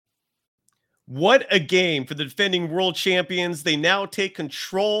What a game for the defending world champions. They now take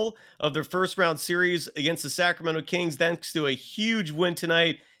control of their first round series against the Sacramento Kings thanks to a huge win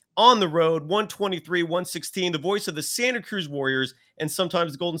tonight on the road, 123-116. The voice of the Santa Cruz Warriors and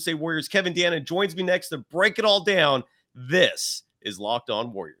sometimes the Golden State Warriors, Kevin Dana, joins me next to break it all down. This is Locked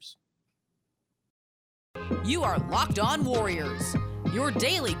On Warriors. You are Locked On Warriors, your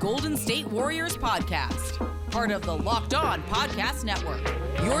daily Golden State Warriors podcast. Part of the Locked On Podcast Network,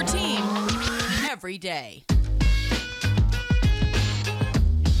 your team every day.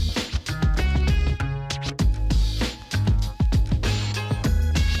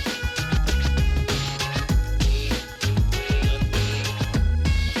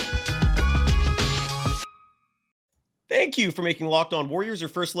 Thank you for making Locked On Warriors your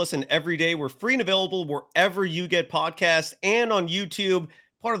first listen every day. We're free and available wherever you get podcasts and on YouTube,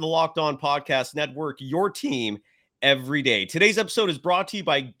 part of the Locked On Podcast Network, your team every day. Today's episode is brought to you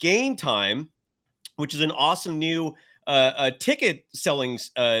by Game Time, which is an awesome new ticket selling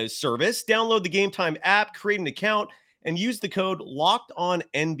service. Download the Game Time app, create an account, and use the code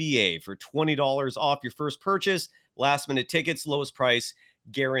LOCKEDONNBA for $20 off your first purchase. Last minute tickets, lowest price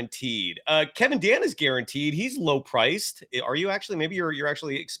guaranteed. Kevin Dan is guaranteed. He's low priced. Are you actually? Maybe you're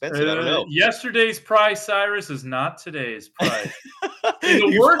actually expensive. I don't know. Yesterday's price, Cyrus, is not today's price. In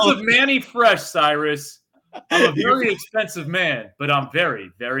the words of Manny Fresh, Cyrus, I'm a very expensive man, but I'm very,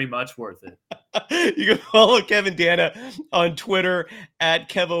 very much worth it. You can follow Kevin Dana on Twitter at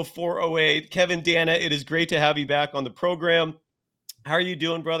Kevo408. Kevin Dana, it is great to have you back on the program. How are you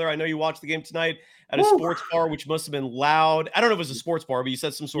doing, brother? I know you watched the game tonight at a sports bar, which must have been loud. I don't know if it was a sports bar, but you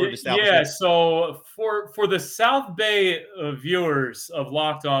said some sort of establishment. Yeah, so for the South Bay viewers of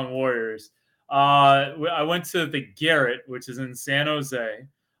Locked On Warriors, I went to the Garrett, which is in San Jose.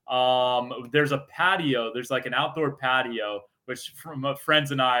 There's a patio. There's like an outdoor patio, which from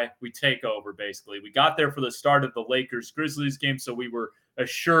friends and I, we take over basically. We got there for the start of the Lakers-Grizzlies game, so we were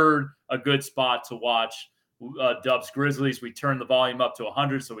assured a good spot to watch Dubs Grizzlies. We turned the volume up to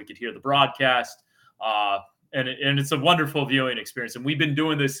 100 so we could hear the broadcast. And it's a wonderful viewing experience. And we've been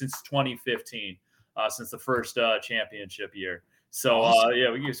doing this since 2015, since the first championship year. So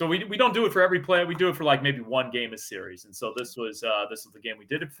awesome. We don't do it for every play. We do it for like maybe one game a series. And so this was the game we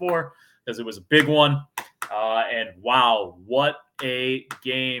did it for because it was a big one. And wow, what a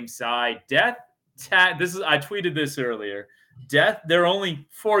game, Cy. I tweeted this earlier. Death, there are only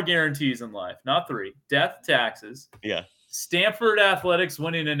 4 guarantees in life, not 3. Death, taxes. Yeah. Stanford Athletics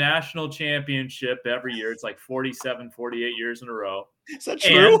winning a national championship every year. It's like 47, 48 years in a row. Is that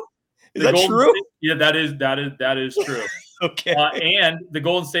true? Is that true? Yeah, that is true. Okay. And the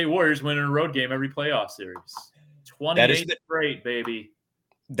Golden State Warriors winning a road game every playoff series. 28 straight, baby.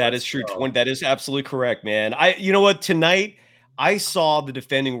 That is true. That is absolutely correct, man. You know what? Tonight, I saw the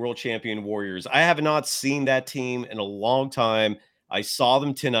defending world champion Warriors. I have not seen that team in a long time. I saw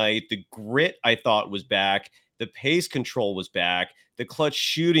them tonight. The grit, I thought, was back. The pace control was back. The clutch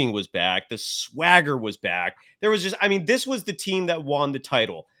shooting was back. The swagger was back. There was this was the team that won the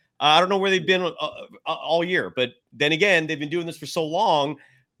title. I don't know where they've been all year, but then again, they've been doing this for so long.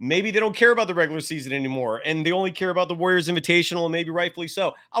 Maybe they don't care about the regular season anymore, and they only care about the Warriors Invitational, and maybe rightfully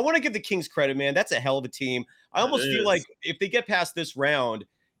so. I want to give the Kings credit, man. That's a hell of a team. I almost feel like if they get past this round,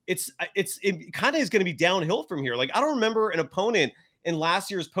 it kind of is going to be downhill from here. Like, I don't remember an opponent in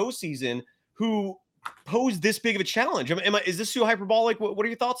last year's postseason who posed this big of a challenge. Is this too hyperbolic? What are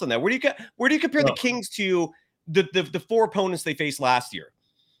your thoughts on that? Where do you compare the Kings to the 4 opponents they faced last year?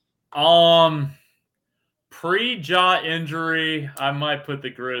 Pre-jaw injury, I might put the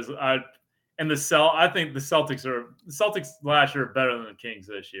Grizzlies. I think the Celtics last year are better than the Kings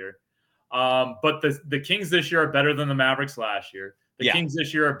this year. But the Kings this year are better than the Mavericks last year. The Kings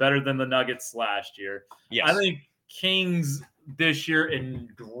this year are better than the Nuggets last year. Yes. I think Kings this year and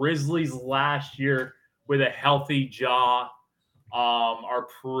Grizzlies last year with a healthy jaw are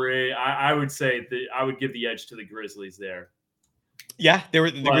pretty. I would say that I would give the edge to the Grizzlies there. Yeah, the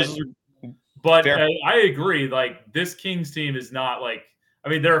Grizzlies. But I agree. Like, this Kings team is not like. I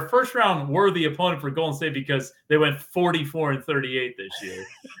mean, they're a first round worthy opponent for Golden State because they went 44-38 this year.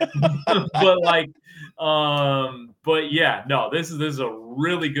 But yeah, no, this is a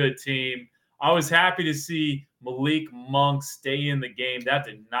really good team. I was happy to see Malik Monk stay in the game. That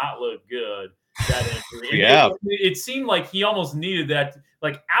did not look good. That injury. Yeah, it seemed like he almost needed that.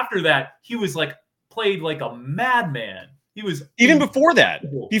 Like, after that, he was like played like a madman. He was even before that,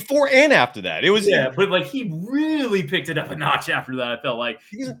 before and after that. It was but like he really picked it up a notch after that. I felt like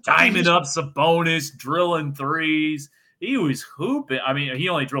diamond up Sabonis, drilling threes. He was hooping. I mean, he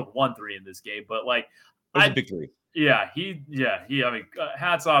only drilled 1 3 in this game, but like it was a big 3. I mean,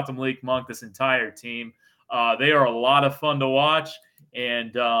 hats off to Malik Monk, this entire team. They are a lot of fun to watch.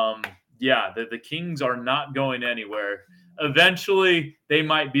 And the Kings are not going anywhere. Eventually, they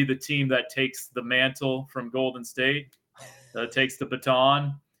might be the team that takes the mantle from Golden State, takes the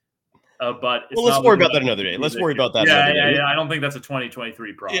baton. But let's worry about that another day. Let's worry about that another day. Yeah, I don't think that's a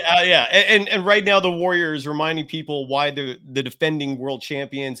 2023 problem. Yeah. And right now, the Warriors reminding people why the defending world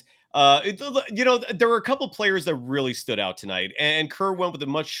champions. There were a couple players that really stood out tonight, and Kerr went with a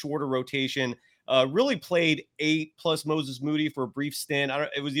much shorter rotation. Really played 8 plus Moses Moody for a brief stint.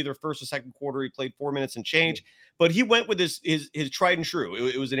 It was either first or second quarter. He played 4 minutes and change, but he went with his tried and true.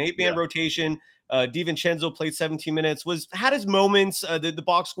 It was an 8-man rotation. DiVincenzo played 17 minutes, had his moments. The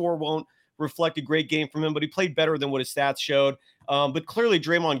box score won't reflect a great game from him, but he played better than what his stats showed. But clearly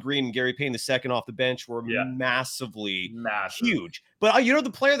Draymond Green and Gary Payne II off the bench were massively huge. But the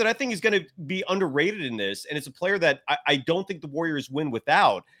player that I think is going to be underrated in this, and it's a player that I don't think the Warriors win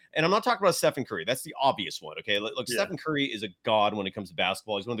without, and I'm not talking about Stephen Curry. That's the obvious one, okay? Look, Stephen Curry is a god when it comes to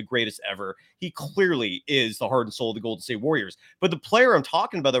basketball. He's one of the greatest ever. He clearly is the heart and soul of the Golden State Warriors. But the player I'm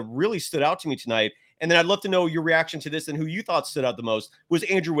talking about that really stood out to me tonight, and then I'd love to know your reaction to this and who you thought stood out the most, was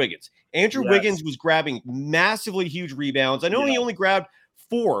Andrew Wiggins. Andrew Wiggins was grabbing massively huge rebounds. I know he only grabbed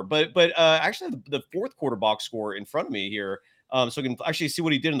 4, but actually the fourth quarter box score in front of me here, so I can actually see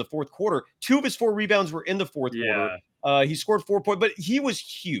what he did in the fourth quarter. 2 of his 4 rebounds were in the fourth quarter. He scored 4 points, but he was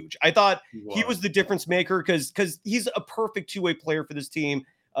huge. I thought he was the difference maker because he's a perfect two-way player for this team.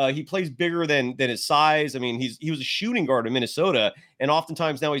 He plays bigger than his size. I mean, he was a shooting guard in Minnesota, and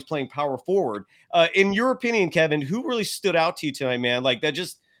oftentimes now he's playing power forward. In your opinion, Kevin, who really stood out to you tonight, man? Like, that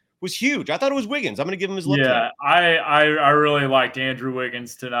just was huge. I thought it was Wiggins. I'm going to give him his love. Yeah, I really liked Andrew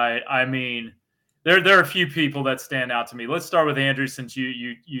Wiggins tonight. I mean, there are a few people that stand out to me. Let's start with Andrew, since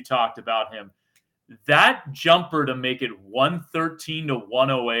you talked about him. That jumper to make it 113 to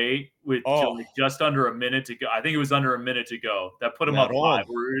 108 with just under a minute to go. I think it was under a minute to go. That put him up 5.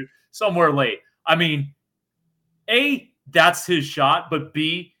 We're somewhere late. I mean, A, that's his shot, but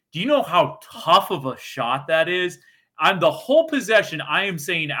B, do you know how tough of a shot that is? The whole possession, I am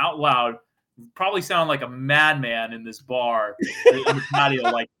saying out loud, probably sound like a madman in this bar in the patio,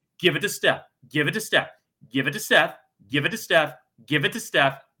 like, give it to Steph, give it to Steph, give it to Steph, give it to Steph, give it to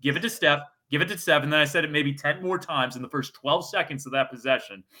Steph, give it to Steph, give it to Steph. And then I said it maybe 10 more times in the first 12 seconds of that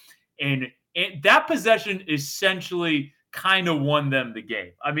possession. And that possession essentially kind of won them the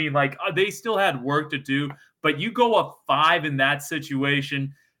game. I mean, like, they still had work to do, but you go up 5 in that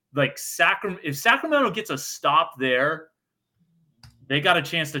situation. Like, if Sacramento gets a stop there, they got a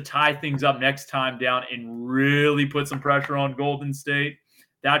chance to tie things up next time down and really put some pressure on Golden State.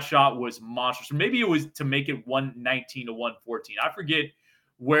 That shot was monstrous. Maybe it was to make it 119 to 114. I forget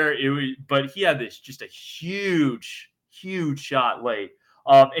where it was, but he had just a huge shot late.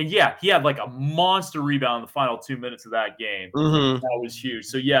 And he had like a monster rebound in the final 2 minutes of that game. That was huge.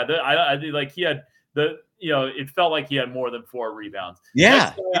 So I like he had it felt like he had more than 4 rebounds.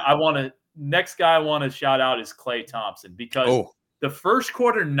 Next guy I want to shout out is Klay Thompson, because the first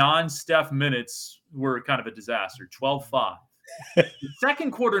quarter non-Steph minutes were kind of a disaster, 12-5. The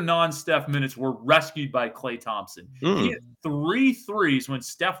second quarter non-Steph minutes were rescued by Klay Thompson. He hit 3 threes when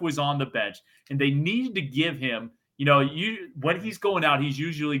Steph was on the bench, and they needed to give him, when he's going out, he's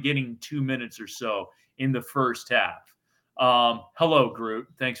usually getting 2 minutes or so in the first half. Hello, Groot.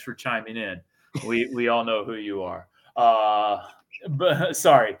 Thanks for chiming in. We all know who you are. But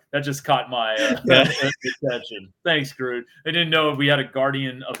sorry, that just caught my attention. Thanks, Groot. I didn't know if we had a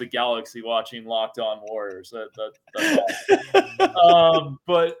Guardian of the Galaxy watching Locked On Warriors. That's awesome.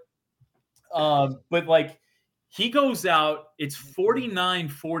 But like, he goes out. It's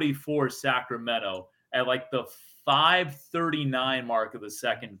 49-44 Sacramento at like the 5:39 mark of the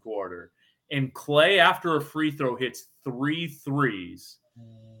second quarter, and Klay, after a free throw, hits 3 threes,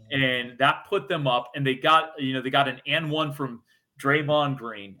 and that put them up. And they got an and one from Draymond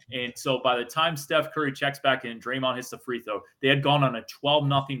Green. And so by the time Steph Curry checks back in, Draymond hits the free throw, they had gone on a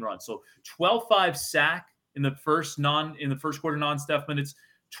 12-0 run. So 12-5 Sac in the first quarter non-Steph minutes,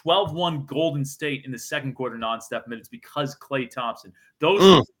 12-1 Golden State in the second quarter non-Steph minutes, because Klay Thompson.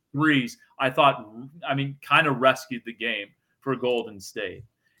 Those threes, I thought, kind of rescued the game for Golden State.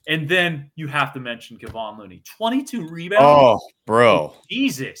 And then you have to mention Kevon Looney. 22 rebounds. Oh, bro.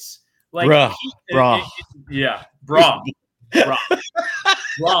 Jesus. Like, bro.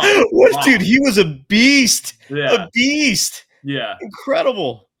 Dude, he was a beast. A beast. Yeah.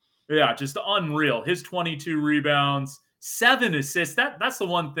 Incredible. Yeah, just unreal. His 22 rebounds, 7 assists. That's the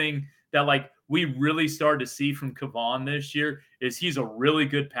one thing that, like, we really started to see from Kevon this year, is he's a really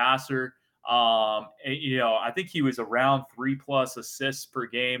good passer. I think he was around 3+ assists per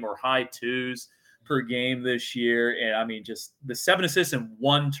game or high 2s per game this year. And I mean, just the 7 assists and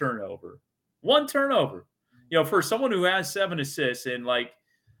 1 turnover. For someone who has 7 assists and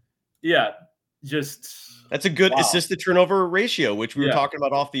that's a good assist to turnover ratio, which we were talking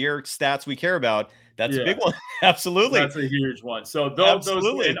about off the air stats we care about. That's a big one. Absolutely. That's a huge one. So those,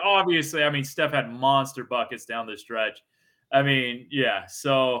 and obviously, I mean, Steph had monster buckets down the stretch. I mean,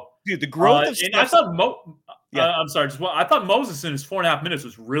 So, dude, the growth of and I thought I'm sorry, I thought Moses in his 4.5 minutes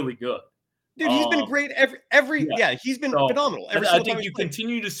was really good. Dude, he's been great he's been phenomenal. I think you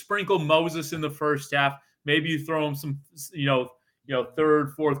continue to sprinkle Moses in the first half. Maybe you throw him some,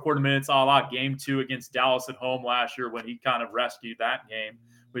 third, fourth quarter minutes, a la game 2 against Dallas at home last year when he kind of rescued that game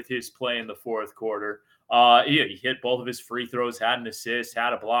with his play in the fourth quarter. He hit both of his free throws, had an assist,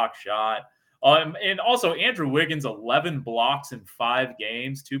 had a block shot. And also Andrew Wiggins, 11 blocks in 5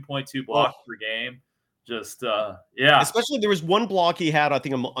 games, 2.2 blocks per game. Just Especially there was one block he had, I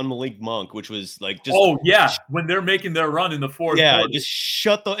think, on Malik Monk, which was when they're making their run in the fourth. Just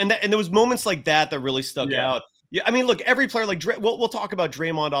shut and there was moments like that really stuck out. Yeah, I mean, look, every player we'll talk about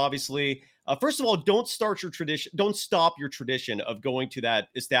Draymond, obviously. First of all, don't stop your tradition of going to that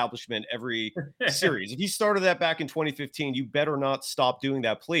establishment every series. If you started that back in 2015, you better not stop doing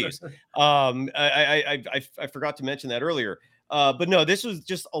that, please. I forgot to mention that earlier. But no, this was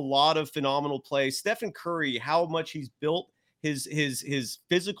just a lot of phenomenal play. Stephen Curry, how much he's built his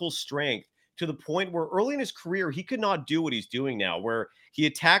physical strength to the point where early in his career, he could not do what he's doing now, where he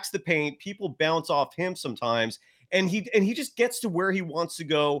attacks the paint, people bounce off him sometimes, and he just gets to where he wants to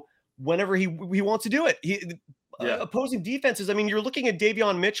go whenever he wants to do it. Opposing defenses, I mean, you're looking at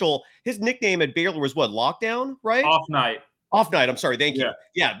Davion Mitchell. His nickname at Baylor was what? Lockdown, right? Off night. I'm sorry. Thank you.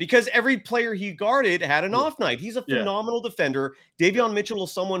 Yeah, because every player he guarded had an off night. He's a phenomenal defender. Davion Mitchell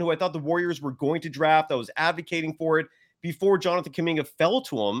is someone who I thought the Warriors were going to draft. I was advocating for it before Jonathan Kuminga fell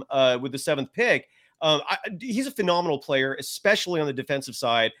to him with the 7th pick. He's a phenomenal player, especially on the defensive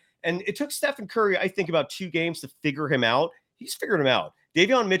side. And it took Stephen Curry, I think, about 2 games to figure him out. He's figured him out.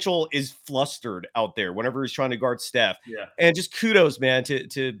 Davion Mitchell is flustered out there whenever he's trying to guard Steph. Yeah. And just kudos, man,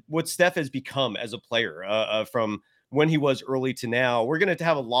 to what Steph has become as a player from when he was early to now. We're going to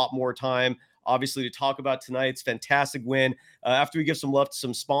have a lot more time, obviously, to talk about tonight's fantastic win. After we give some love to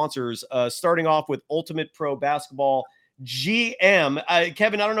some sponsors, starting off with Ultimate Pro Basketball GM.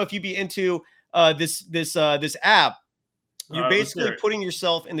 Kevin, I don't know if you'd be into this app. You're basically putting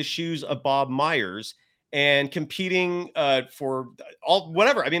yourself in the shoes of Bob Myers and competing for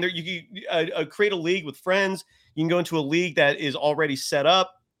whatever. I mean, you can create a league with friends. You can go into a league that is already set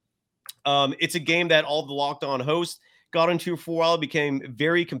up. It's a game that all the Locked On hosts got into for a while, became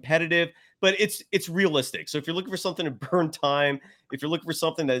very competitive, but it's realistic. So if you're looking for something to burn time, if you're looking for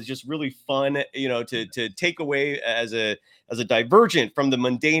something that is just really fun, to take away as a divergent from the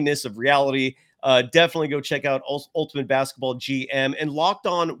mundaneness of reality, definitely go check out Ultimate Basketball GM. And Locked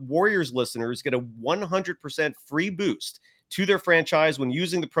On Warriors listeners get a 100% free boost to their franchise when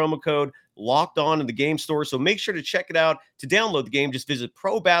using the promo code Locked On in the game store. So make sure to check it out. To download the game, just visit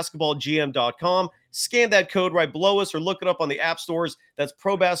probasketballgm.com. Scan that code right below us or look it up on the app stores. That's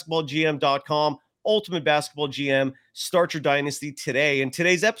probasketballgm.com. Ultimate Basketball GM. Start your dynasty today. And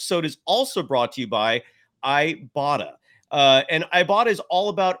today's episode is also brought to you by Ibotta. And Ibotta is all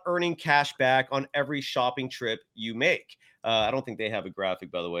about earning cash back on every shopping trip you make. I don't think they have a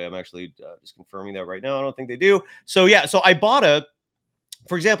graphic, by the way. I'm actually just confirming that right now. I don't think they do. So Ibotta,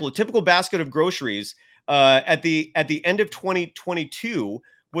 for example, a typical basket of groceries at the end of 2022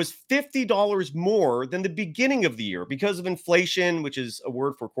 was $50 more than the beginning of the year because of inflation, which is a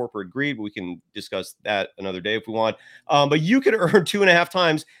word for corporate greed, but we can discuss that another day if we want. But you could earn 2.5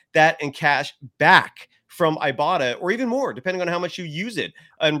 times that in cash back from Ibotta, or even more, depending on how much you use it.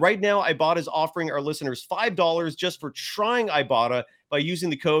 And right now, Ibotta is offering our listeners $5 just for trying Ibotta by using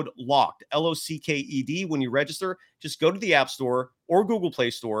the code LOCKED, LOCKED, when you register. Just go to the App Store or Google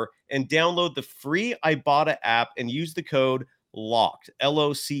Play Store and download the free Ibotta app and use the code LOCKED,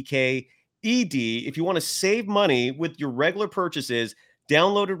 LOCKED. If you want to save money with your regular purchases,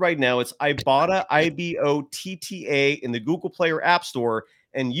 download it right now. It's Ibotta, IBOTTA, in the Google Play or App Store,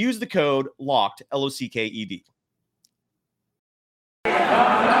 and use the code LOCKED, LOCKED.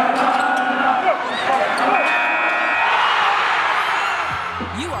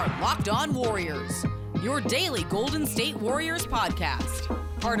 You are Locked On Warriors, your daily Golden State Warriors podcast.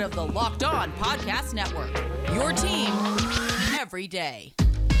 Part of the Locked On Podcast Network, your team every day.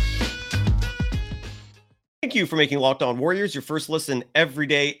 Thank you for making Locked On Warriors your first listen every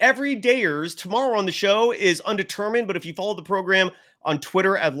day. Everydayers, tomorrow on the show is undetermined, but if you follow the program on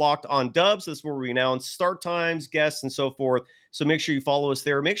Twitter at Locked On Dubs. That's where we announce start times, guests, and so forth. So make sure you follow us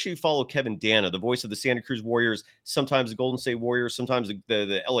there. Make sure you follow Kevin Dana, the voice of the Santa Cruz Warriors, sometimes the Golden State Warriors, sometimes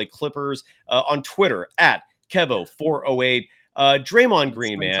the LA Clippers, on Twitter at Kevo408. Draymond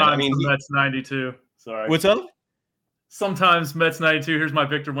Green, Sometimes man. I mean, Mets 92. Sorry. What's up? Sometimes Mets 92. Here's my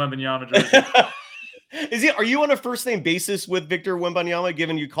Victor Wembanyama jersey. Are you on a first name basis with Victor Wembanyama,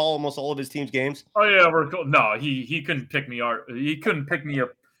 given you call almost all of his team's games? Oh yeah, we're cool. No, he couldn't pick me out. He couldn't pick me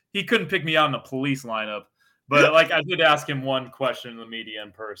up. He couldn't pick me out in the police lineup. But like, I did ask him one question in the media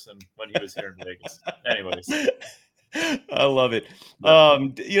in person when he was here in Vegas. Anyways. I love it.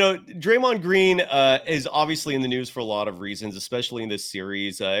 Draymond Green is obviously in the news for a lot of reasons, especially in this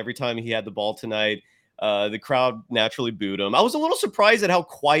series. Every time he had the ball tonight, the crowd naturally booed him. I was a little surprised at how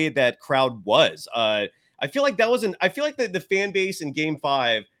quiet that crowd was. I feel like the fan base in Game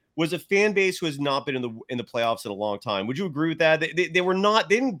 5 was a fan base who has not been in the playoffs in a long time. Would you agree with that? They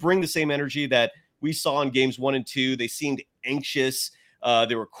didn't bring the same energy that we saw in games 1 and 2. They seemed anxious.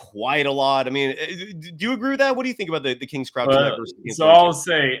 They were quiet a lot. I mean, do you agree with that? What do you think about the Kings crowd tonight versus the Kings? So I'll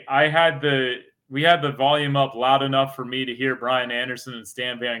say we had the volume up loud enough for me to hear Brian Anderson and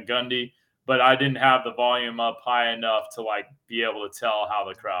Stan Van Gundy, but I didn't have the volume up high enough to like be able to tell how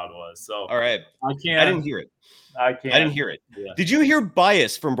the crowd was. So all right, I didn't hear it. I didn't hear it. Yeah. Did you hear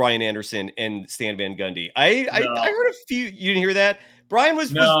bias from Brian Anderson and Stan Van Gundy? I heard a few. You didn't hear that? Brian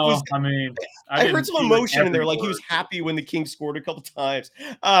was I mean, I heard some emotion in there, like he was happy when the Kings scored a couple times.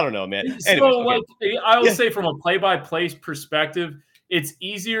 I don't know, man. So, anyway, okay. I will say from a play-by-play perspective, it's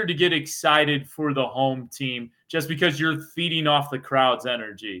easier to get excited for the home team just because you're feeding off the crowd's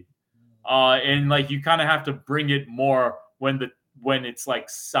energy, and like you kind of have to bring it more when it's like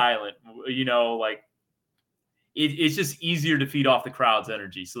silent, like it's just easier to feed off the crowd's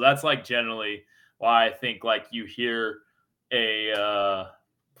energy. So that's like generally why I think like you hear a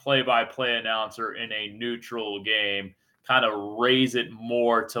play-by-play announcer in a neutral game kind of raise it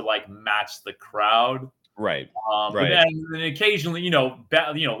more to like match the crowd, right? Right. And occasionally,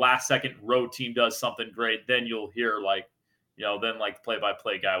 last second road team does something great, then you'll hear like, then like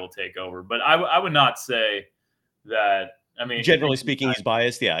play-by-play guy will take over. But I would not say that. I mean, generally speaking, he's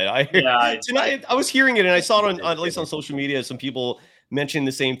biased. Yeah, tonight I was hearing it, and I saw it at least on social media. Some people mentioned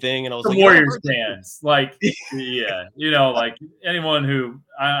the same thing, and I was like, Warriors fans, like, yeah, like anyone who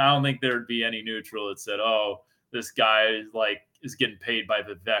I don't think there'd be any neutral that said, "Oh, this guy is getting paid by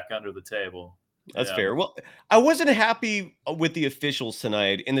Vivek under the table." That's fair. Well, I wasn't happy with the officials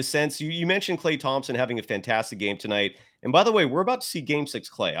tonight in the sense you mentioned Klay Thompson having a fantastic game tonight. And by the way, we're about to see Game 6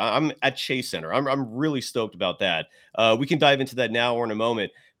 Klay. I'm at Chase Center. I'm really stoked about that. We can dive into that now or in a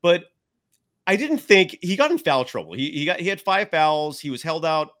moment. But I didn't think he got in foul trouble. He had 5 fouls. He was held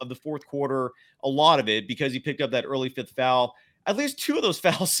out of the fourth quarter, a lot of it because he picked up that early 5th foul. At least 2 of those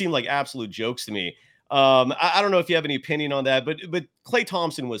fouls seemed like absolute jokes to me. I don't know if you have any opinion on that, but Klay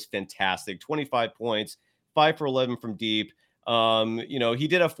Thompson was fantastic. 25 points, 5 for 11 from deep. He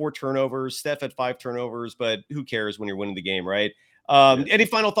did have 4 turnovers. Steph had 5 turnovers, but who cares when you're winning the game, right? Any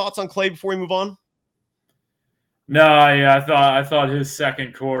final thoughts on Klay before we move on? No, yeah, I thought his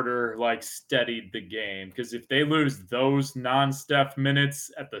second quarter like steadied the game because if they lose those non-Steph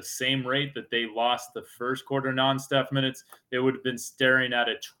minutes at the same rate that they lost the first quarter non-Steph minutes, they would have been staring at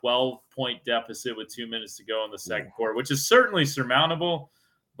a 12-point deficit with 2 minutes to go in the second quarter, which is certainly surmountable.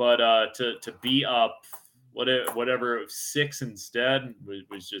 But to be up whatever 6 instead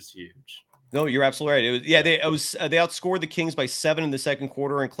was just huge. No, you're absolutely right. They outscored the Kings by 7 in the second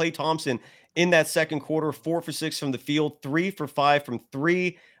quarter, and Klay Thompson in that second quarter, 4 for 6 from the field, 3 for 5 from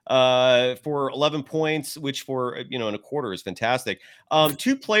 3 for 11 points, which for in a quarter is fantastic.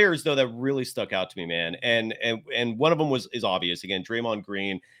 2 players though that really stuck out to me, man, and one of them is obvious. Again, Draymond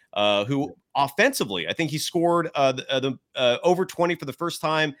Green, who offensively, I think he scored over 20 for the first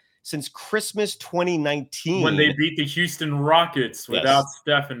time since Christmas 2019 when they beat the Houston Rockets without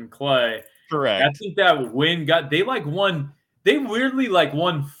Steph and Klay. Correct. I think that win they weirdly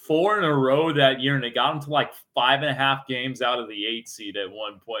won 4 in a row that year, and they got them to 5.5 games out of the 8 seed at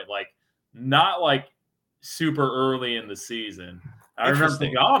one point, not super early in the season. I remember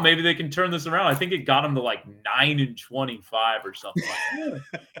thinking, maybe they can turn this around. I think it got them to 9-25 or something.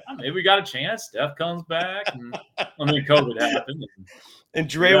 Maybe we got a chance. Steph comes back, and then COVID happened. And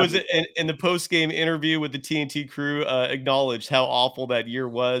Dre was in the post-game interview with the TNT crew, acknowledged how awful that year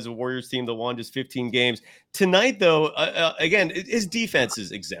was. A Warriors team that won just 15 games. Tonight, though, again, his defense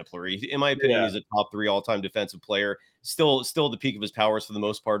is exemplary. In my opinion, he's a top 3 all-time defensive player. Still at the peak of his powers for the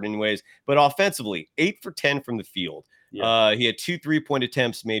most part anyways. But offensively, 8 for 10 from the field. Yeah. He had 2 3-point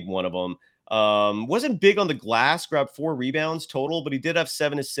attempts, made one of them. Wasn't big on the glass, grabbed 4 rebounds total, but he did have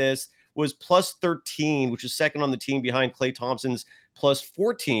 7 assists, was plus 13, which is second on the team behind Klay Thompson's plus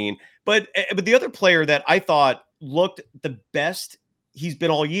 14. But the other player that I thought looked the best he's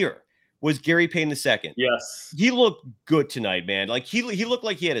been all year was Gary Payton II. Yes. He looked good tonight, man. Like he looked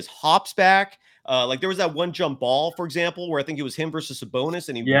like he had his hops back. Like there was that one jump ball, for example, where I think it was him versus Sabonis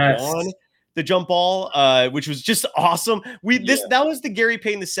and he won the jump ball, which was just awesome. That was the Gary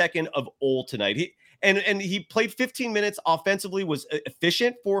Payton II of old tonight. He played 15 minutes offensively, was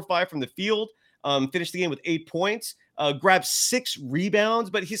efficient, 4 or 5 from the field, finished the game with 8 points, grabbed 6 rebounds,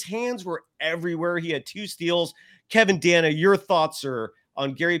 but his hands were everywhere. He had 2 steals. Kevin Dana, your thoughts, sir,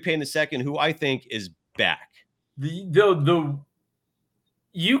 on Gary Payton II, who I think is back.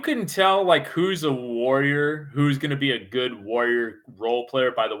 You can tell like who's a Warrior, who's going to be a good Warrior role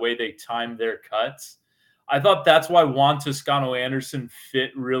player by the way they time their cuts. I thought that's why Juan Toscano-Anderson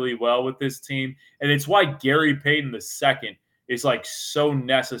fit really well with this team. And it's why Gary Payton II is like so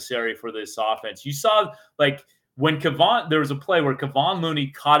necessary for this offense. You saw like when there was a play where Kevon Looney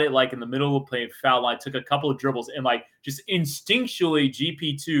caught it like in the middle of the play, foul line, took a couple of dribbles, and like just instinctually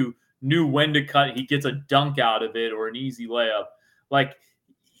GP2 knew when to cut. He gets a dunk out of it or an easy layup. Like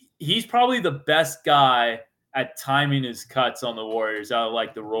he's probably the best guy at timing his cuts on the Warriors out of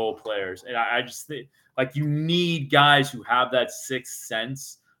like the role players. And I just think like you need guys who have that sixth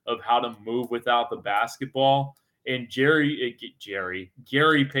sense of how to move without the basketball. And Gary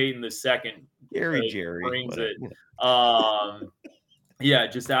Payton II brings it.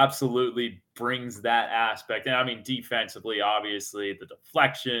 Just absolutely brings that aspect. And I mean, defensively, obviously, the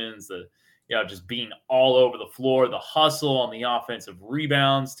deflections, just being all over the floor, the hustle on the offensive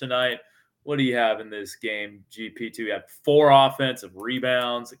rebounds tonight. What do you have in this game? GP2 had 4 offensive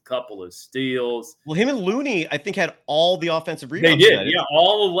rebounds, a couple of steals. Well, him and Looney, I think, had all the offensive rebounds. They did, tonight.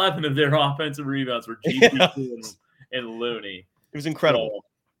 All 11 of their offensive rebounds were GP2 and Looney. It was incredible.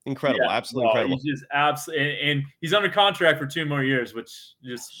 Absolutely incredible. He's just and he's under contract for 2 more years, which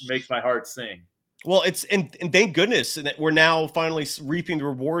just makes my heart sing. Well, and thank goodness that we're now finally reaping the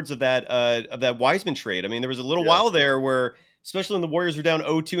rewards of that Wiseman trade. I mean, there was a little while there where, especially when the Warriors were down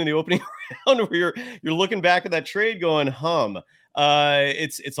 0-2 in the opening round, where you're looking back at that trade going,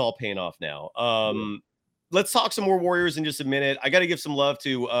 it's all paying off now. Let's talk some more Warriors in just a minute. I got to give some love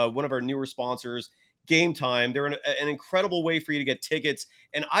to one of our newer sponsors, Game Time. They're an incredible way for you to get tickets.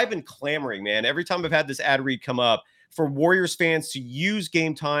 And I've been clamoring, man, every time I've had this ad read come up, for Warriors fans to use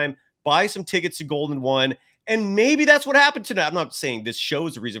Game Time, buy some tickets to Golden One. And maybe that's what happened tonight. I'm not saying this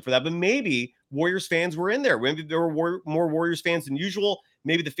shows the reason for that, but maybe Warriors fans were in there. Maybe there were more Warriors fans than usual.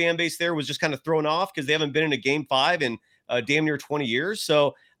 Maybe the fan base there was just kind of thrown off because they haven't been in a Game 5 in damn near 20 years.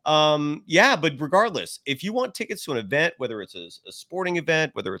 So, but regardless, if you want tickets to an event, whether it's a sporting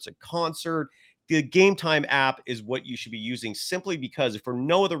event, whether it's a concert, the Game Time app is what you should be using, simply because if for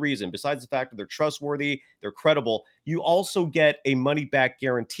no other reason, besides the fact that they're trustworthy, they're credible, you also get a money-back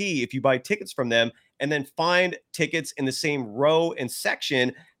guarantee if you buy tickets from them and then find tickets in the same row and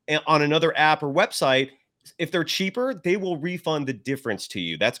section on another app or website. If they're cheaper, they will refund the difference to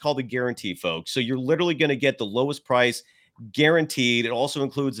you. That's called a guarantee, folks. So you're literally going to get the lowest price guaranteed. It also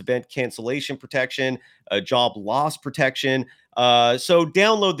includes event cancellation protection, job loss protection. So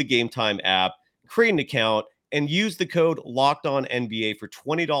download the Game Time app, create an account, and use the code LOCKEDONNBA for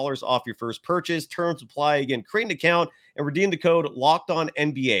 $20 off your first purchase. Terms apply. Again, create an account and redeem the code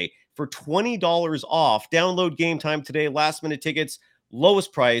LOCKEDONNBA for $20 off. Download Game Time today. Last minute tickets,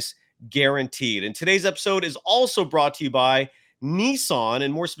 lowest price guaranteed. And today's episode is also brought to you by Nissan,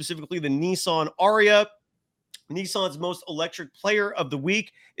 and more specifically the Nissan Ariya. Nissan's most electric player of the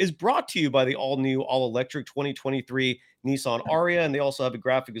week is brought to you by the all-new, all-electric 2023 Nissan Ariya, and they also have a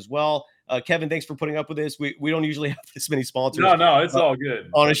graphic as well. Kevin, thanks for putting up with this. We don't usually have this many sponsors. No, it's all good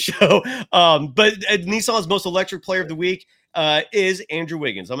on a show. But Nissan's most electric player of the week is Andrew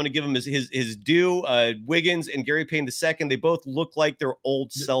Wiggins. I'm going to give him his due. Wiggins and Gary Payton II, they both look like their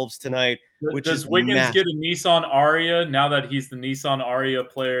old selves tonight. Does Wiggins get a Nissan Ariya now that he's the Nissan Ariya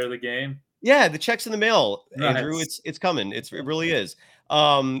player of the game? Yeah, the check's in the mail, Andrew. Nice. It's coming. It really is.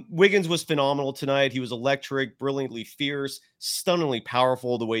 Wiggins was phenomenal tonight. He was electric, brilliantly fierce, stunningly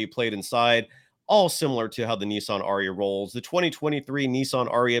powerful the way he played inside, all similar to how the Nissan Ariya rolls. The 2023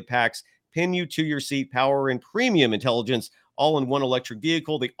 Nissan Ariya packs pin you to your seat, power and premium intelligence, all in one electric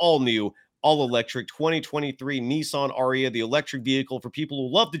vehicle. The all-new, all-electric 2023 Nissan Ariya, the electric vehicle for people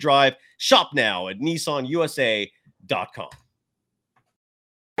who love to drive. Shop now at nissanusa.com.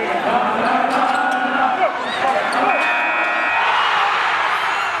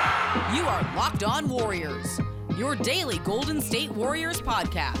 You are Locked On Warriors, your daily Golden State Warriors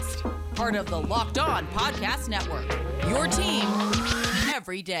podcast. part of the Locked On Podcast Network, your team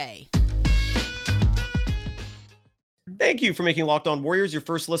every day. Thank you for making Locked On Warriors your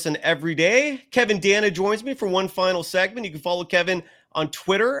first listen every day. Kevin Dana joins me for one final segment. You can follow Kevin on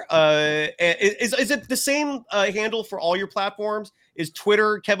Twitter. Is it the same handle for all your platforms? Is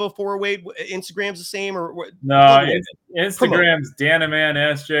Twitter Kevo408? Instagram's the same? No, Instagram's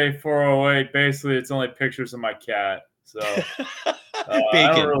DanamanSJ408. Basically, it's only pictures of my cat. So bacon.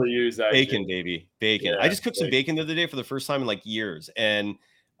 I don't really use that. Bacon, baby. Bacon. Yeah, I just cooked some bacon the other day for the first time in like years. And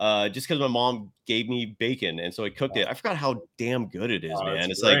just because my mom gave me bacon, and so I cooked it. I forgot how damn good it is,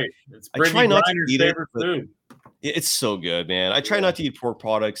 man. It's great. like it's I try not to eat it. Food. It's so good, man. I try not to eat pork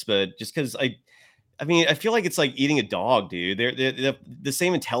products, but just because I feel like it's like eating a dog, dude. They're the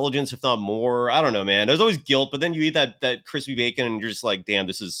same intelligence, if not more. I don't know, man. There's always guilt, but then you eat that crispy bacon, and you're just like, damn,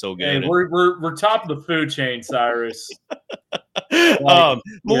 this is so good. Hey, we're top of the food chain, Cyrus. Malik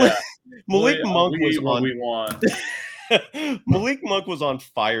Monk we was eat what on. we want. Malik Monk was on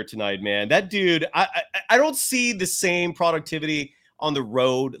fire tonight, man. That dude, I don't see the same productivity on the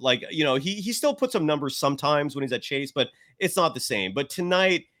road. Like, you know, he still puts up numbers sometimes when he's at Chase, but it's not the same. But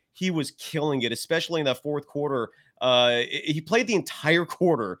tonight he was killing it, especially in that fourth quarter. He played the entire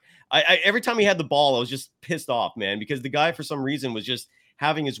quarter. Every time he had the ball, I was just pissed off, man, because the guy for some reason was just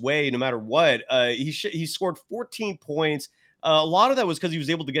having his way no matter what. He scored 14 points. A lot of that was because he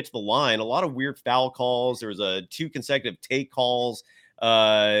was able to get to the line. A lot of weird foul calls. There was 2 consecutive take calls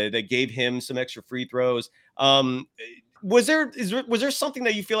that gave him some extra free throws. Was there something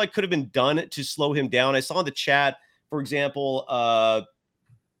that you feel like could have been done to slow him down? I saw in the chat, for example,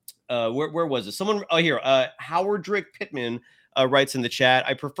 where was it? Someone here, Howard Drake Pittman writes in the chat,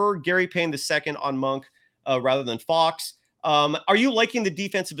 I prefer Gary Payne II on Monk rather than Fox. Are you liking the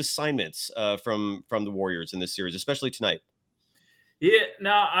defensive assignments from the Warriors in this series, especially tonight? Yeah,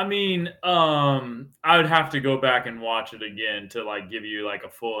 no, I mean, I would have to go back and watch it again to like give you like a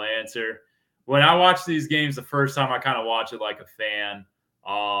full answer. When I watch these games the first time, I kind of watch it like a fan.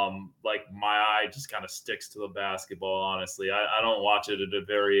 Like my eye just kind of sticks to the basketball. Honestly, I don't watch it at a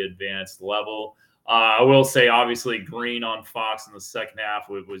very advanced level. I will say, obviously, Green on Fox in the second half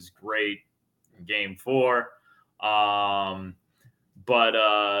was great in Game 4.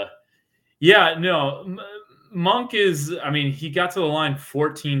 Yeah, no. Monk is, I mean, he got to the line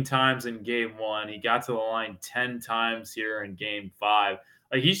 14 times in Game 1. He got to the line 10 times here in Game 5.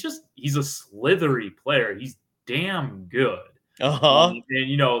 Like, he's a slithery player. He's damn good. And,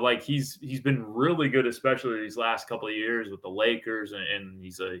 you know, like he's been really good, especially these last couple of years with the Lakers. And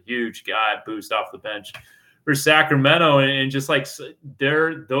he's a huge guy, boost off the bench for Sacramento. And just like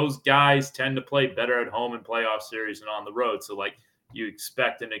those guys tend to play better at home in playoff series and on the road. So, like, you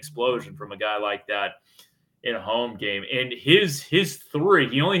expect an explosion from a guy like that in a home game. And his 3,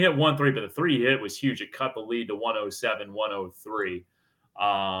 he only hit 1 3, but the 3 he hit was huge. It cut the lead to 107-103.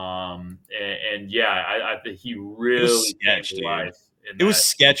 I think he really sketched life. It was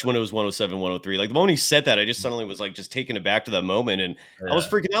sketch when it was 107-103. Like the moment he said that, I just suddenly was like just taken aback to that moment, and I was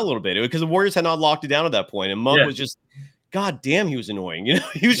freaking out a little bit because the Warriors had not locked it down at that point, and Monk was just, god damn, he was annoying. You know,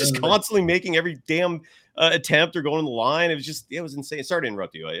 he was just constantly making every damn attempt or going on the line. It was insane. Sorry to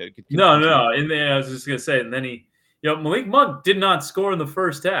interrupt you. No. And then I was just gonna say, and then Malik Monk did not score in the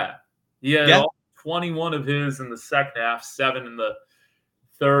first half. He had all 21 of his in the second half, 7 in the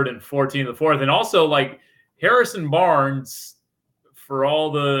third, and 14 in the fourth. And also, like, Harrison Barnes, for all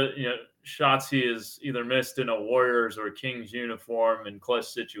the shots he has either missed in a Warriors or Kings uniform in clutch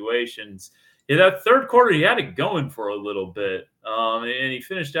situations, in that third quarter he had it going for a little bit, and he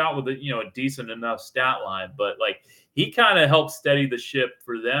finished out with a decent enough stat line. But like, he kind of helped steady the ship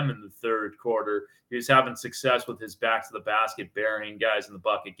for them in the third quarter. He was having success with his back to the basket, burying guys in the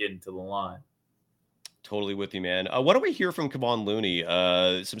bucket, getting to the line. Totally with you, man. Why don't we hear from Kevon Looney?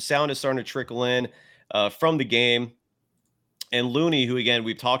 Some sound is starting to trickle in from the game. And Looney, who, again,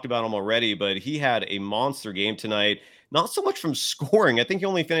 we've talked about him already, but he had a monster game tonight. Not so much from scoring. I think he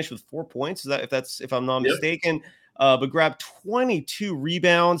only finished with 4 points. If I'm not mistaken, but grabbed 22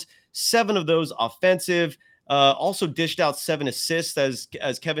 rebounds, 7 of those offensive. Also dished out 7 assists,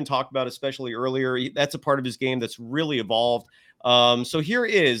 as Kevin talked about, especially earlier. That's a part of his game that's really evolved. So here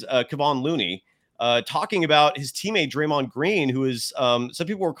is Kevon Looney talking about his teammate Draymond Green, who is some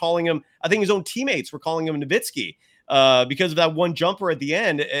people were calling him, I think his own teammates were calling him Nowitzki. Because of that one jumper at the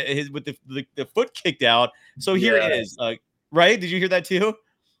end, with the foot kicked out. So here it is. Right? Did you hear that too?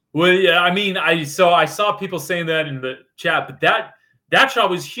 Well, yeah. I mean, I saw people saying that in the chat, but that shot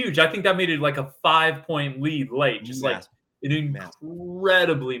was huge. I think that made it like a 5-point lead late. Just like an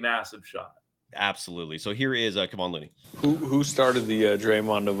incredibly massive shot. Absolutely. So here is come on, Looney. Who started the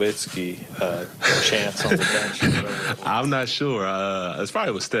Draymond Nowitzki chants on the bench? I'm not sure. It's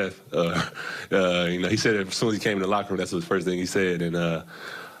probably with Steph. He said it as soon as he came in the locker room. That's the first thing he said, and.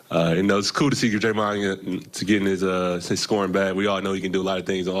 It's cool to see Draymond to getting his scoring back. We all know he can do a lot of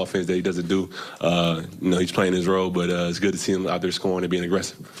things on offense that he doesn't do. He's playing his role, but it's good to see him out there scoring and being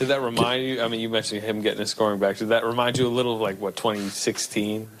aggressive. Did that remind you? I mean, you mentioned him getting his scoring back. Did that remind you a little of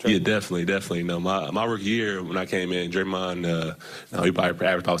 2016? Yeah, definitely. My rookie year when I came in, Draymond, he probably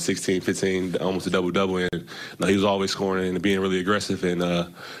averaged about 16, 15, almost a double-double, and he was always scoring and being really aggressive. And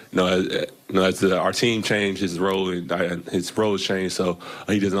as our team changed, his role has changed, so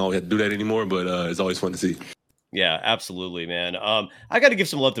he doesn't always have to do that anymore, but it's always fun to see. Yeah, absolutely, man. I got to give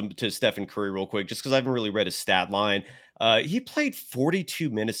some love to Stephen Curry real quick, just because I haven't really read his stat line. He played 42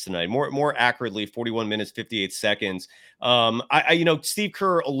 minutes tonight, more accurately, 41 minutes, 58 seconds. Steve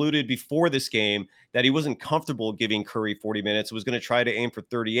Kerr alluded before this game that he wasn't comfortable giving Curry 40 minutes. Was going to try to aim for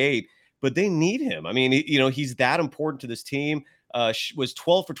 38, but they need him. I mean, he's that important to this team. Was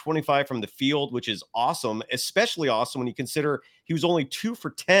 12 for 25 from the field, which is awesome, especially awesome when you consider he was only 2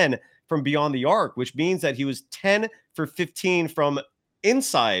 for 10 from beyond the arc, which means that he was 10 for 15 from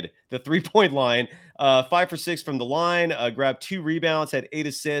inside the 3-point line, 5 for 6 from the line, grabbed 2 rebounds, had 8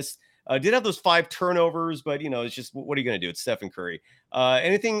 assists, did have those 5 turnovers, but it's just, what are you going to do? It's Stephen Curry.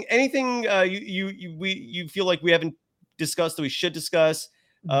 Anything you feel like we haven't discussed that we should discuss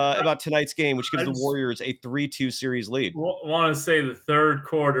about tonight's game, which gives the Warriors a 3-2 series lead? Want to say the third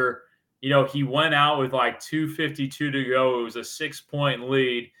quarter, he went out with 2:52 to go. It was a 6-point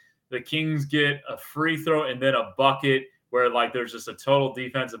lead. The Kings get a free throw and then a bucket where there's just a total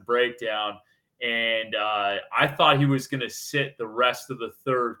defensive breakdown. And I thought he was going to sit the rest of the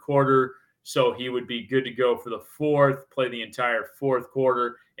third quarter, so he would be good to go for the fourth, play the entire fourth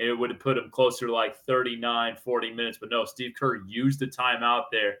quarter, and it would have put him closer to 39, 40 minutes. But no, Steve Kerr used the timeout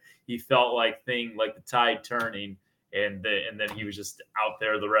there. He felt like the tide turning, and then he was just out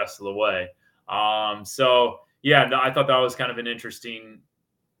there the rest of the way. I thought that was kind of an interesting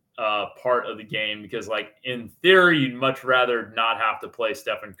part of the game because, in theory, you'd much rather not have to play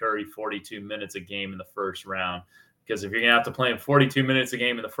Stephen Curry 42 minutes a game in the first round. Because if you're going to have to play him 42 minutes a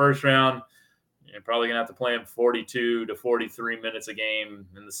game in the first round, you're probably going to have to play him 42 to 43 minutes a game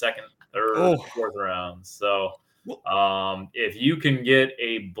in the second, third, fourth round. So if you can get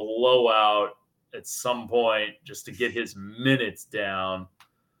a blowout at some point just to get his minutes down,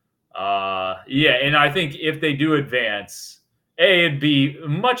 and I think if they do advance, it'd be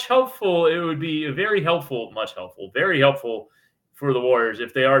much helpful. It would be very helpful for the Warriors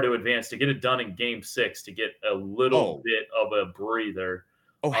if they are to advance to get it done in Game 6 to get a little bit of a breather.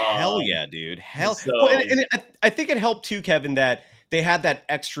 Oh, hell yeah, dude. And I think it helped too, Kevin, that they had that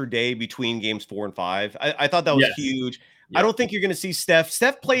extra day between games 4 and 5. I thought that was huge. Yeah. I don't think you're going to see Steph.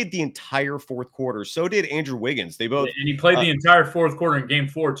 Steph played the entire fourth quarter. So did Andrew Wiggins. They both. And he played the entire fourth quarter in Game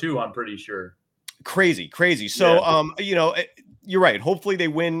 4 too, I'm pretty sure. Crazy. So, you're right. Hopefully they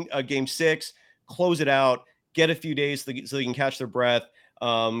win Game 6, close it out, get a few days so they can catch their breath.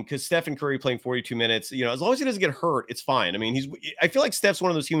 Because Stephen Curry playing 42 minutes, as long as he doesn't get hurt, it's fine. I mean, I feel like Steph's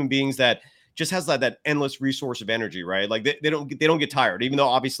one of those human beings that just has that endless resource of energy, right? Like they don't get tired, even though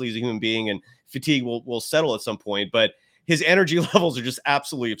obviously he's a human being and fatigue will settle at some point. But his energy levels are just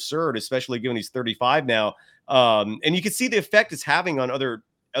absolutely absurd, especially given he's 35 now. And you can see the effect it's having on other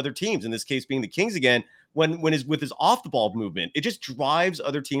teams, in this case being the Kings again, with his off the ball movement. It just drives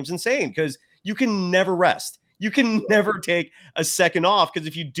other teams insane because you can never rest. You can never take a second off because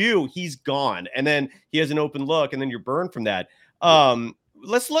if you do, he's gone. And then he has an open look and then you're burned from that.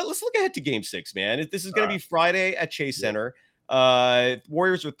 Let's look ahead to Game 6, man. This is going to be Friday at Chase Center.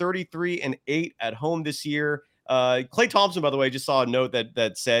 Warriors are 33-8 at home this year. Klay Thompson, by the way, just saw a note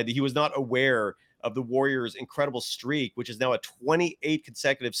that said he was not aware of the Warriors' incredible streak, which is now a 28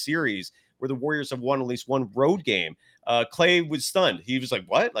 consecutive series where the Warriors have won at least one road game. Klay was stunned. He was like,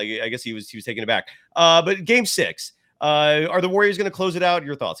 what? I guess he was taken aback. But Game 6, are the Warriors going to close it out?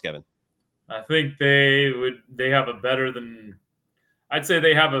 Your thoughts, Kevin? I think they have a better than, I'd say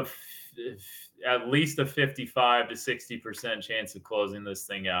they have at least a 55 to 60% chance of closing this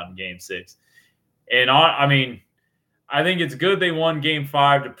thing out in Game 6. And I think it's good they won Game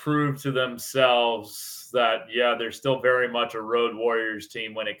 5 to prove to themselves that, they're still very much a road Warriors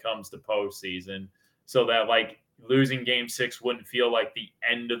team when it comes to postseason. So that losing Game 6 wouldn't feel like the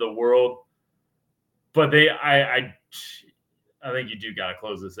end of the world. But I think you do got to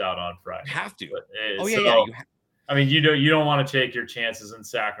close this out on Friday. Have to. You don't want to take your chances in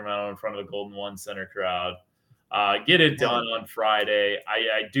Sacramento in front of the Golden One Center crowd. Get it done on Friday.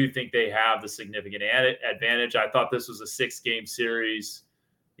 I do think they have the significant advantage. I thought this was a 6-game series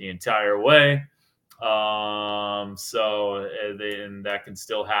the entire way. And that can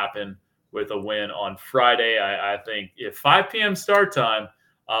still happen with a win on Friday. I think if 5 p.m. start time.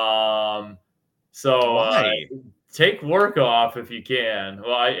 Take work off if you can.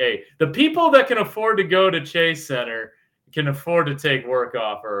 Well, the people that can afford to go to Chase Center can afford to take work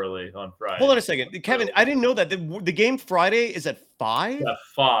off early on Friday. Hold on a second, Kevin. I didn't know that the game Friday is at 5. At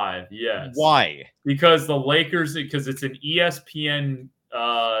 5, yes. Why? Because the Lakers, because it's an ESPN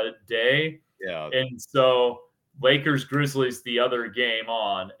day, and so Lakers Grizzlies the other game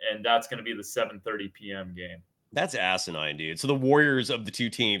on, and that's going to be the 7:30 p.m. game. That's asinine, dude. So the Warriors of the two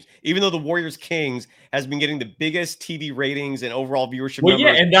teams, even though the Warriors Kings has been getting the biggest TV ratings and overall viewership numbers.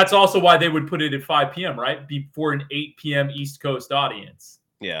 Yeah, and that's also why they would put it at 5 p.m., right? Before an 8 p.m. East Coast audience.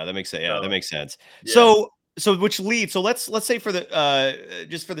 Yeah, that makes sense. Yeah, that makes sense. Yeah. So which leads. So let's say for the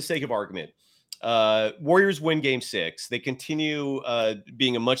just for the sake of argument, Warriors win Game 6. They continue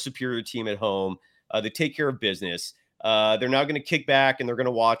being a much superior team at home. They take care of business. They're now going to kick back and they're going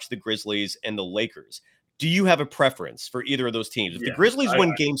to watch the Grizzlies and the Lakers. Do you have a preference for either of those teams? If the Grizzlies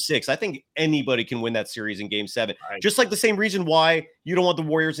win Game 6, I think anybody can win that series in Game 7. Just like the same reason why you don't want the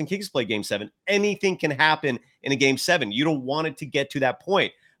Warriors and Kings play Game 7. Anything can happen in a Game 7. You don't want it to get to that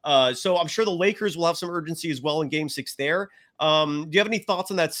point. So I'm sure the Lakers will have some urgency as well in Game 6 there. Do you have any thoughts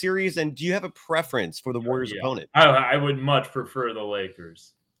on that series? And do you have a preference for the Warriors opponent? I would much prefer the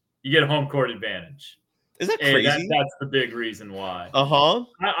Lakers. You get home court advantage. Is that crazy? That's the big reason why.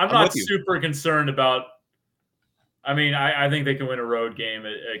 I'm not super concerned about. I mean, I think they can win a road game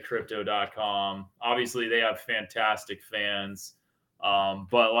at crypto.com. Obviously, they have fantastic fans.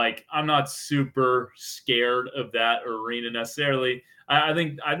 But like, I'm not super scared of that arena necessarily. I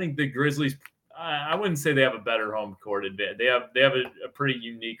think the Grizzlies, I wouldn't say they have a better home court advantage. They have a pretty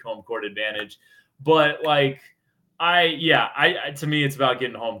unique home court advantage. But like, to me, it's about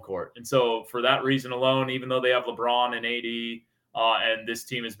getting home court. And so for that reason alone, even though they have LeBron and AD, and this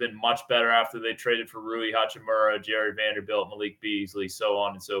team has been much better after they traded for Rui Hachimura, Jerry Vanderbilt, Malik Beasley, so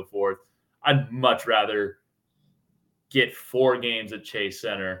on and so forth. I'd much rather get 4 games at Chase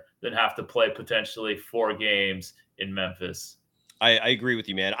Center than have to play potentially 4 games in Memphis. I agree with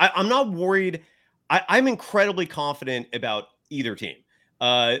you, man. I'm not worried. I'm incredibly confident about either team.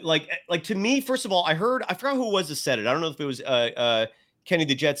 Like to me, first of all, I forgot who it was that said it. I don't know if it was Kenny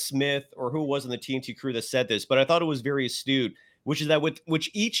the Jet Smith or who it was on the TNT crew that said this, but I thought it was very astute, which is that with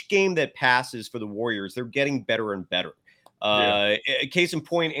each game that passes for the Warriors, they're getting better and better. Case in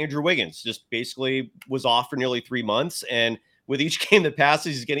point, Andrew Wiggins just basically was off for nearly 3 months, and with each game that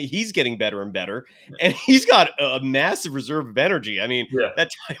passes, he's getting better and better, and he's got a massive reserve of energy. I mean, that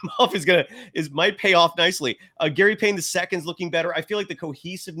time off might pay off nicely. Gary Payne II is looking better. I feel like the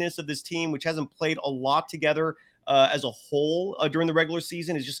cohesiveness of this team, which hasn't played a lot together as a whole during the regular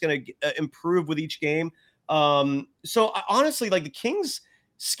season, is just going to improve with each game. So honestly, like, the Kings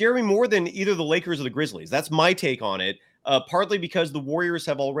scare me more than either the Lakers or the Grizzlies. That's my take on it. Partly because the Warriors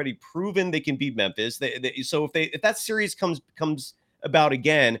have already proven they can beat Memphis. So if that series comes about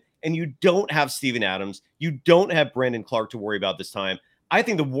again, and you don't have Steven Adams, you don't have Brandon Clark to worry about this time, I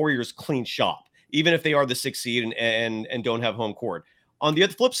think the Warriors clean shop, even if they are the 6th seed and don't have home court. On the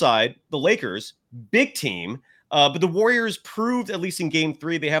other flip side, the Lakers, big team, but the Warriors proved, at least in Game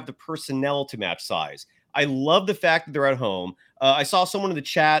 3, they have the personnel to match size. I love the fact that they're at home. I saw someone in the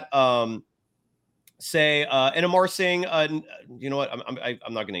chat say, and Amar saying, you know what?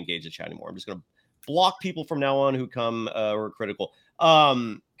 I'm not going to engage the chat anymore. I'm just going to block people from now on who come or are critical,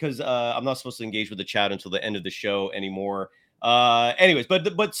 because I'm not supposed to engage with the chat until the end of the show anymore. Anyways,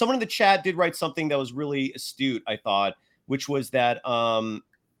 but someone in the chat did write something that was really astute, I thought, which was that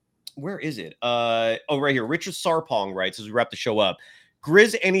where is it? Right here. Richard Sarpong writes, as we wrap the show up,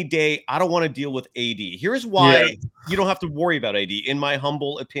 Grizz any day. I don't want to deal with AD. Here's why you don't have to worry about AD, in my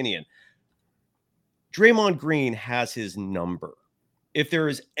humble opinion. Draymond Green has his number. If there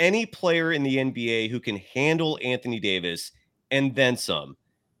is any player in the NBA who can handle Anthony Davis and then some,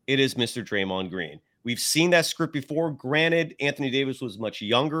 it is Mr. Draymond Green. We've seen that script before. Granted, Anthony Davis was much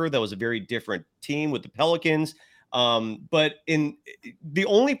younger. That was a very different team with the Pelicans. But in the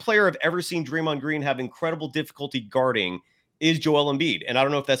only player I've ever seen Draymond Green have incredible difficulty guarding is Joel Embiid. And I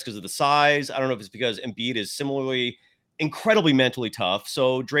don't know if that's because of the size. I don't know if it's because Embiid is similarly incredibly mentally tough.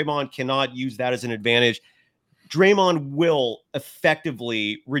 So Draymond cannot use that as an advantage. Draymond will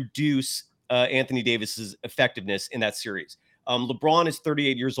effectively reduce Anthony Davis's effectiveness in that series. LeBron is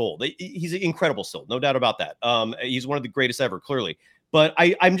 38 years old. He's incredible still, no doubt about that. He's one of the greatest ever, clearly. But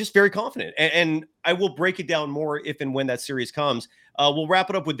I'm just very confident, and I will break it down more if and when that series comes. We'll wrap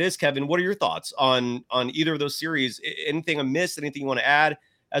it up with this, Kevin. What are your thoughts on either of those series? Anything I missed? Anything you want to add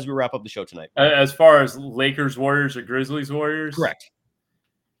as we wrap up the show tonight? As far as Lakers Warriors or Grizzlies Warriors, Correct.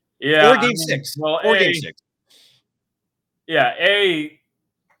 Yeah, or Game 6. Well, or Game 6. Yeah,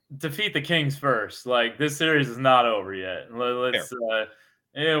 defeat the Kings first. Like, this series is not over yet. Let's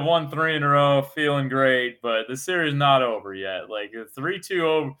 1-3 in a row, feeling great, but the series is not over yet. Like,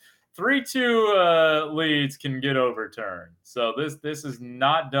 3-2 leads can get overturned. So this is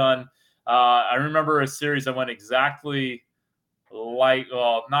not done. I remember a series that went exactly like,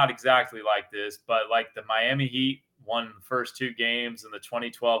 well, not exactly like this, but like the Miami Heat won the first 2 games in the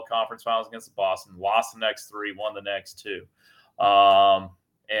 2012 conference finals against Boston, lost the next 3, won the next 2,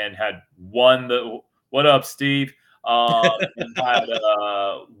 and had won the – what up, Steve? And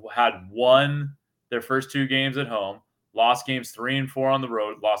had won their first 2 games at home, lost games 3 and 4 on the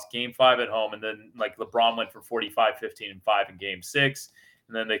road, lost game 5 at home, and then like LeBron went for 45, 15, and 5 in game 6.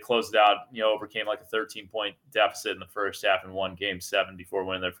 And then they closed out, overcame like a 13-point deficit in the first half and won game 7 before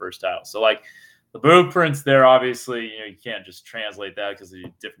winning their first title. So like the blueprints there, obviously, you can't just translate that because of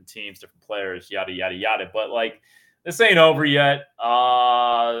different teams, different players, yada, yada, yada. But like, this ain't over yet.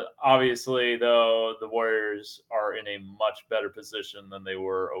 Obviously, though, the Warriors are in a much better position than they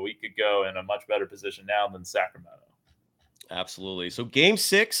were a week ago, and a much better position now than Sacramento. Absolutely. So Game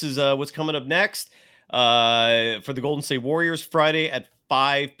 6 is what's coming up next for the Golden State Warriors, Friday at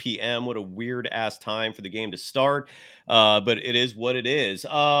 5 p.m. What a weird-ass time for the game to start, but it is what it is.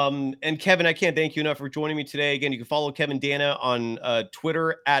 And Kevin, I can't thank you enough for joining me today. Again, you can follow Kevin Dana on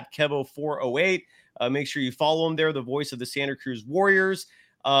Twitter at Kevo408. Make sure you follow him there, the voice of the Santa Cruz Warriors.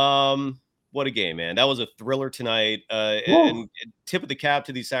 What a game, man. That was a thriller tonight. And tip of the cap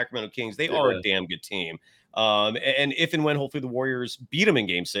to these Sacramento Kings. They are a damn good team. And if and when hopefully the Warriors beat them in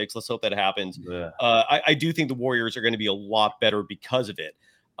Game 6, let's hope that happens. I do think the Warriors are going to be a lot better because of it.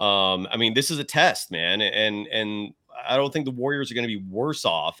 I mean, this is a test, man. And I don't think the Warriors are going to be worse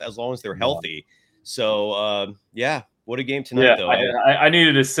off as long as they're healthy. So, yeah. What a game tonight, though. I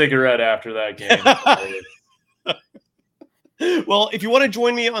needed a cigarette after that game. Well, if you want to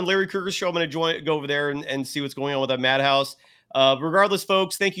join me on Larry Kruger's show, I'm going to go over there and see what's going on with that madhouse. Regardless,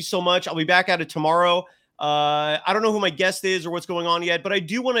 folks, thank you so much. I'll be back at it tomorrow. I don't know who my guest is or what's going on yet, but I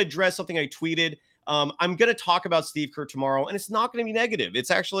do want to address something I tweeted. I'm going to talk about Steve Kerr tomorrow, and it's not going to be negative. It's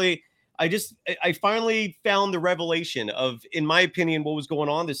actually, I finally found the revelation of, in my opinion, what was going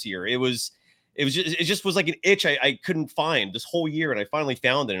on this year. It just was like an itch I couldn't find this whole year, and I finally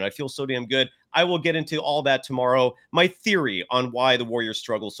found it, and I feel so damn good. I will get into all that tomorrow. My theory on why the Warriors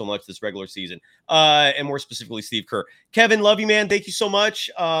struggle so much this regular season, and more specifically, Steve Kerr. Kevin, love you, man. Thank you so much.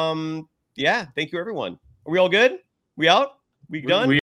 Yeah, thank you, everyone. Are we all good? We out? We done?